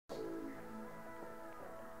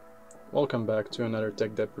Welcome back to another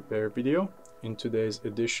TEKDEP repair video. In today's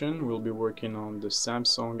edition, we'll be working on the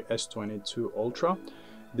Samsung S22 Ultra.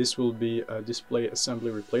 This will be a display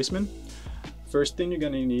assembly replacement. First thing you're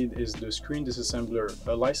gonna need is the screen disassembler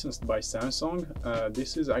licensed by Samsung.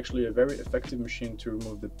 This is actually a very effective machine to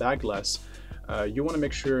remove the back glass. You want to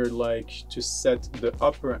make sure to set the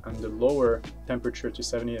upper and the lower temperature to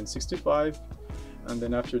 70 and 65, and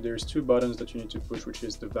then after there's two buttons that you need to push, which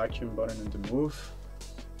is the vacuum button and the move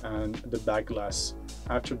and the back glass.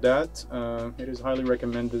 After that, it is highly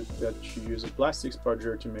recommended that you use a plastic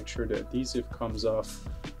spudger to make sure the adhesive comes off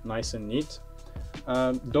nice and neat.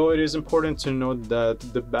 Though it is important to note that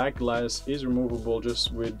the back glass is removable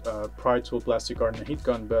just with pry tool, plastic guard, and a heat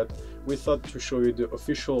gun, but we thought to show you the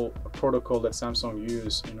official protocol that Samsung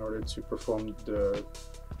used in order to perform the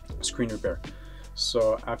screen repair.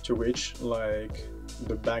 So after which,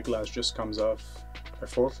 the back glass just comes off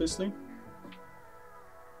effortlessly.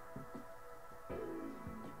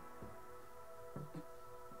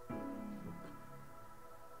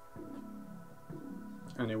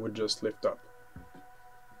 And it would just lift up.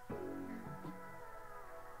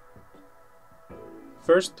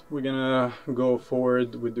 First, we're gonna go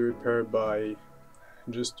forward with the repair by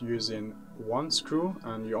just using one screw,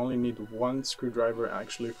 and you only need one screwdriver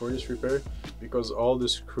actually for this repair because all the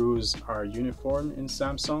screws are uniform in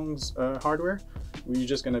Samsung's hardware. We're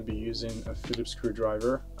just gonna be using a Phillips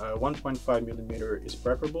screwdriver. 1.5mm is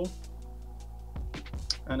preferable,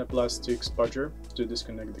 and a plastic spudger to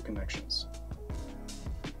disconnect the connections.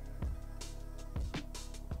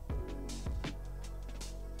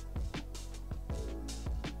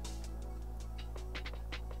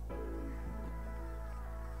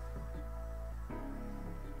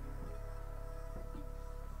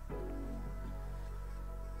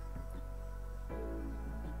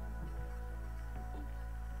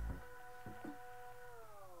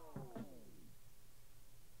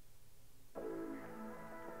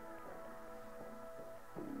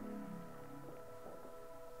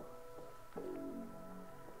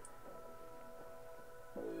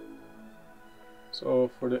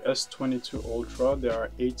 So for the S22 Ultra, there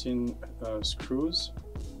are 18 screws,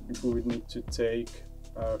 which we would need to take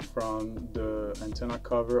from the antenna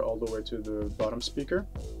cover all the way to the bottom speaker.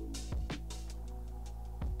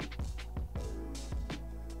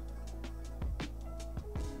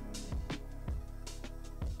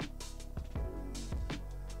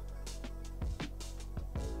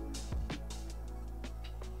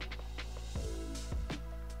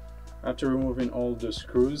 After removing all the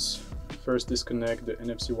screws, first disconnect the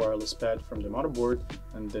NFC wireless pad from the motherboard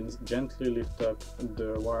and then gently lift up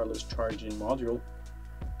the wireless charging module.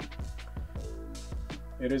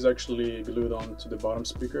 It is actually glued on to the bottom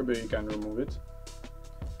speaker, but you can remove it.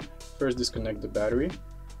 First disconnect the battery,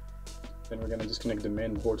 then we're going to disconnect the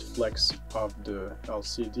main board flex of the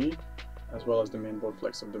LCD as well as the main board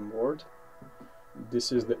flex of the board.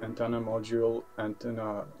 This is the antenna module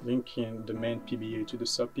antenna linking the main PBA to the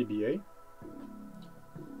sub PBA.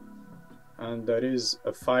 And that is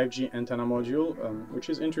a 5G antenna module, which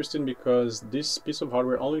is interesting because this piece of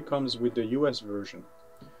hardware only comes with the US version.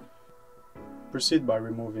 Proceed by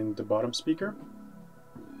removing the bottom speaker.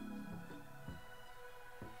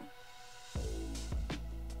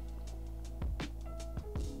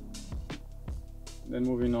 Then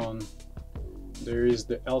moving on, there is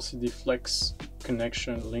the LCD flex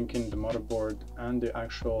connection linking the motherboard and the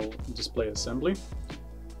actual display assembly.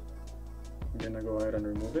 We're gonna go ahead and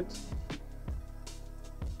remove it.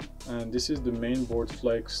 And this is the main board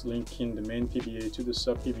flex linking the main PBA to the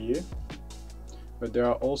sub PBA. But there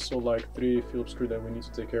are also 3 Phillips screws that we need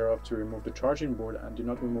to take care of to remove the charging board, and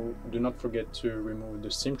do not forget to remove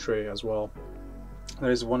the SIM tray as well.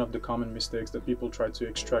 That is one of the common mistakes, that people try to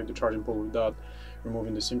extract the charging port without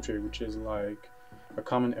removing the SIM tray, which is a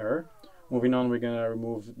common error. Moving on, we're gonna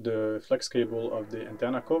remove the flex cable of the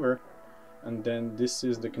antenna cover. And then this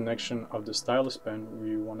is the connection of the Stylus pen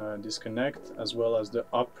we want to disconnect, as well as the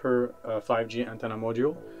upper 5G antenna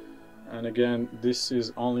module. And again, this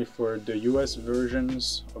is only for the US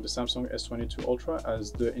versions of the Samsung S22 Ultra,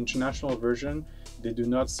 as the international version, they do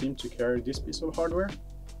not seem to carry this piece of hardware.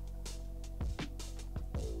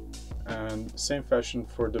 And same fashion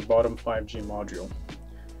for the bottom 5G module.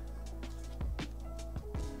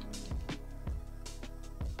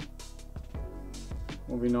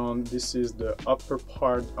 Moving on, this is the upper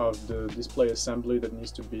part of the display assembly that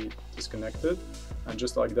needs to be disconnected, and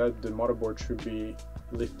just like that the motherboard should be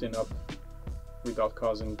lifting up without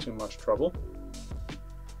causing too much trouble.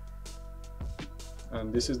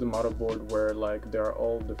 And this is the motherboard where there are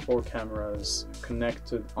all the 4 cameras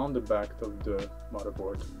connected on the back of the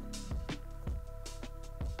motherboard.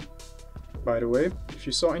 By the way, if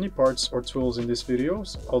you saw any parts or tools in these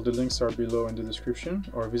videos, all the links are below in the description,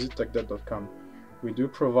 or visit TEKDEP.com. We do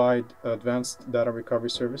provide advanced data recovery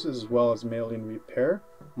services as well as mail-in repair.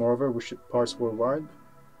 Moreover, we ship parts worldwide.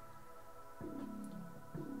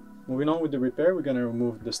 Moving on with the repair, we're going to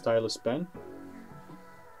remove the stylus pen.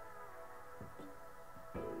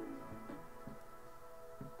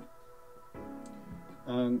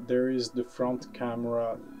 And there is the front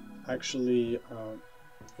camera actually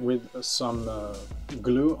with some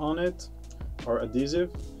glue on it or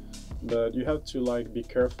adhesive, but you have to be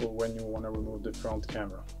careful when you want to remove the front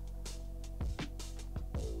camera.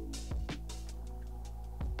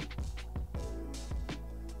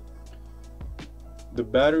 The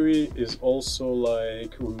battery is also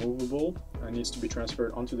removable and needs to be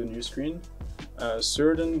transferred onto the new screen.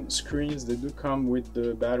 Certain screens, they do come with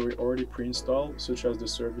the battery already pre-installed, such as the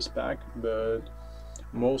service pack, but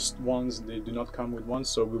most ones they do not come with one,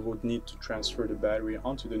 so we would need to transfer the battery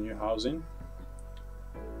onto the new housing.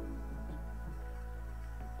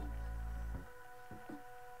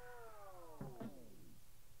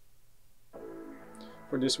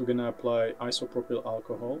 For this, we're going to apply isopropyl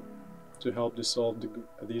alcohol to help dissolve the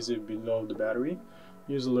adhesive below the battery.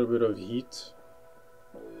 Use a little bit of heat.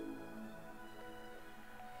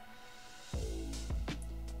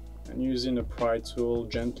 And using a pry tool,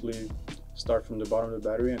 gently start from the bottom of the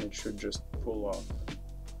battery and it should just pull off.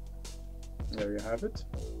 There you have it.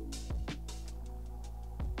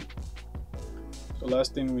 The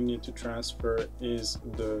last thing we need to transfer is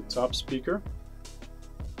the top speaker.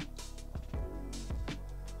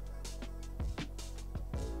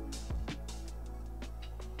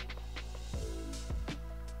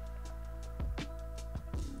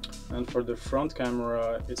 And for the front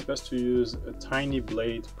camera, it's best to use a tiny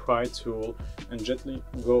blade pry tool and gently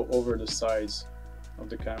go over the sides of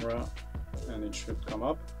the camera and it should come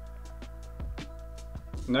up.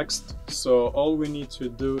 Next, so all we need to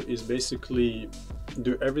do is basically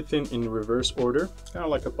do everything in reverse order, kind of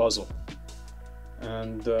like a puzzle.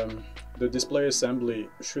 And the display assembly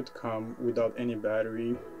should come without any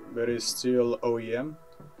battery, but it's still OEM.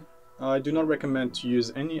 I do not recommend to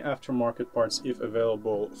use any aftermarket parts if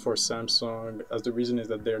available for Samsung, as the reason is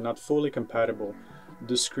that they're not fully compatible.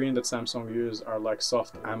 The screen that Samsung uses are like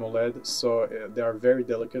soft AMOLED, so they are very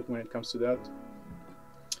delicate when it comes to that.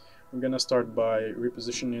 We're gonna start by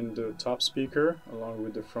repositioning the top speaker along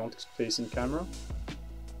with the front facing camera.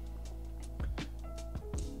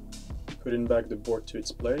 Putting back the board to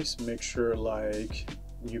its place, make sure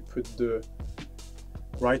you put the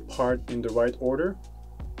right part in the right order.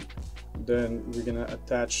 Then we're gonna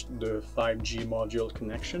attach the 5G module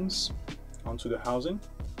connections onto the housing.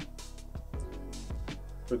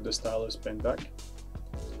 Put the stylus pen back.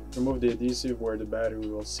 Remove the adhesive where the battery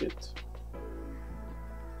will sit.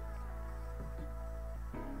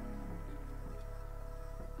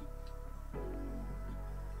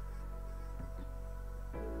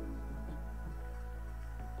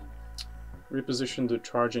 Reposition the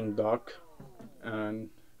charging dock and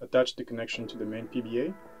attach the connection to the main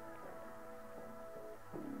PBA.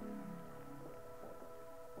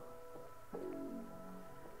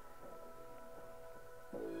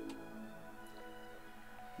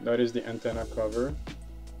 That is the antenna cover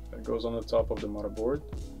that goes on the top of the motherboard.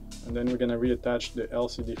 And then we're going to reattach the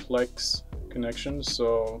LCD flex connection.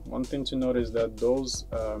 So one thing to note is that those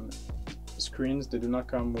screens, they do not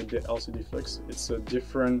come with the LCD flex. It's a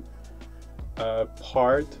different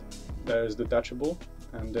part that is detachable.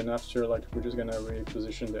 And then after, we're just going to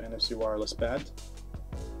reposition the NFC wireless pad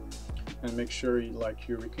and make sure you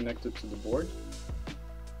reconnect it to the board.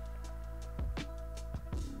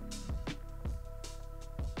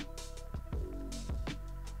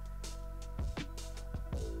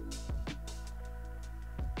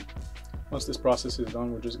 Once this process is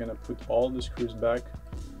done, we're just going to put all the screws back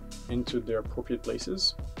into their appropriate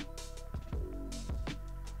places.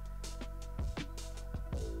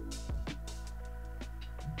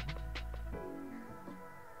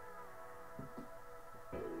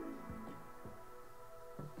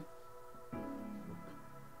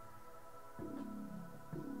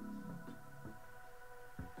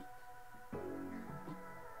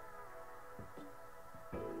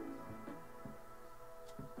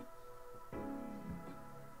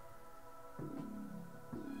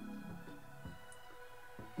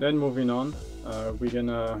 Then moving on, we're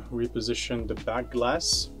gonna reposition the back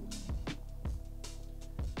glass.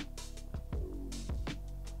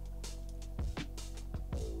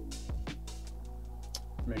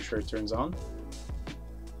 Make sure it turns on.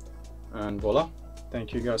 And voila,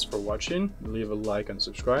 Thank you guys for watching. Leave a like and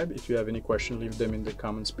subscribe. If you have any questions, leave them in the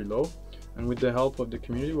comments below. And with the help of the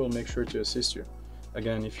community, we'll make sure to assist you.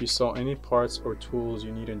 Again, if you saw any parts or tools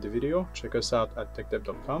you need in the video, check us out at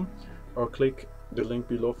tekdep.com or click the link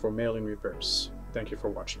below for mailing repairs. Thank you for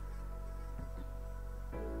watching.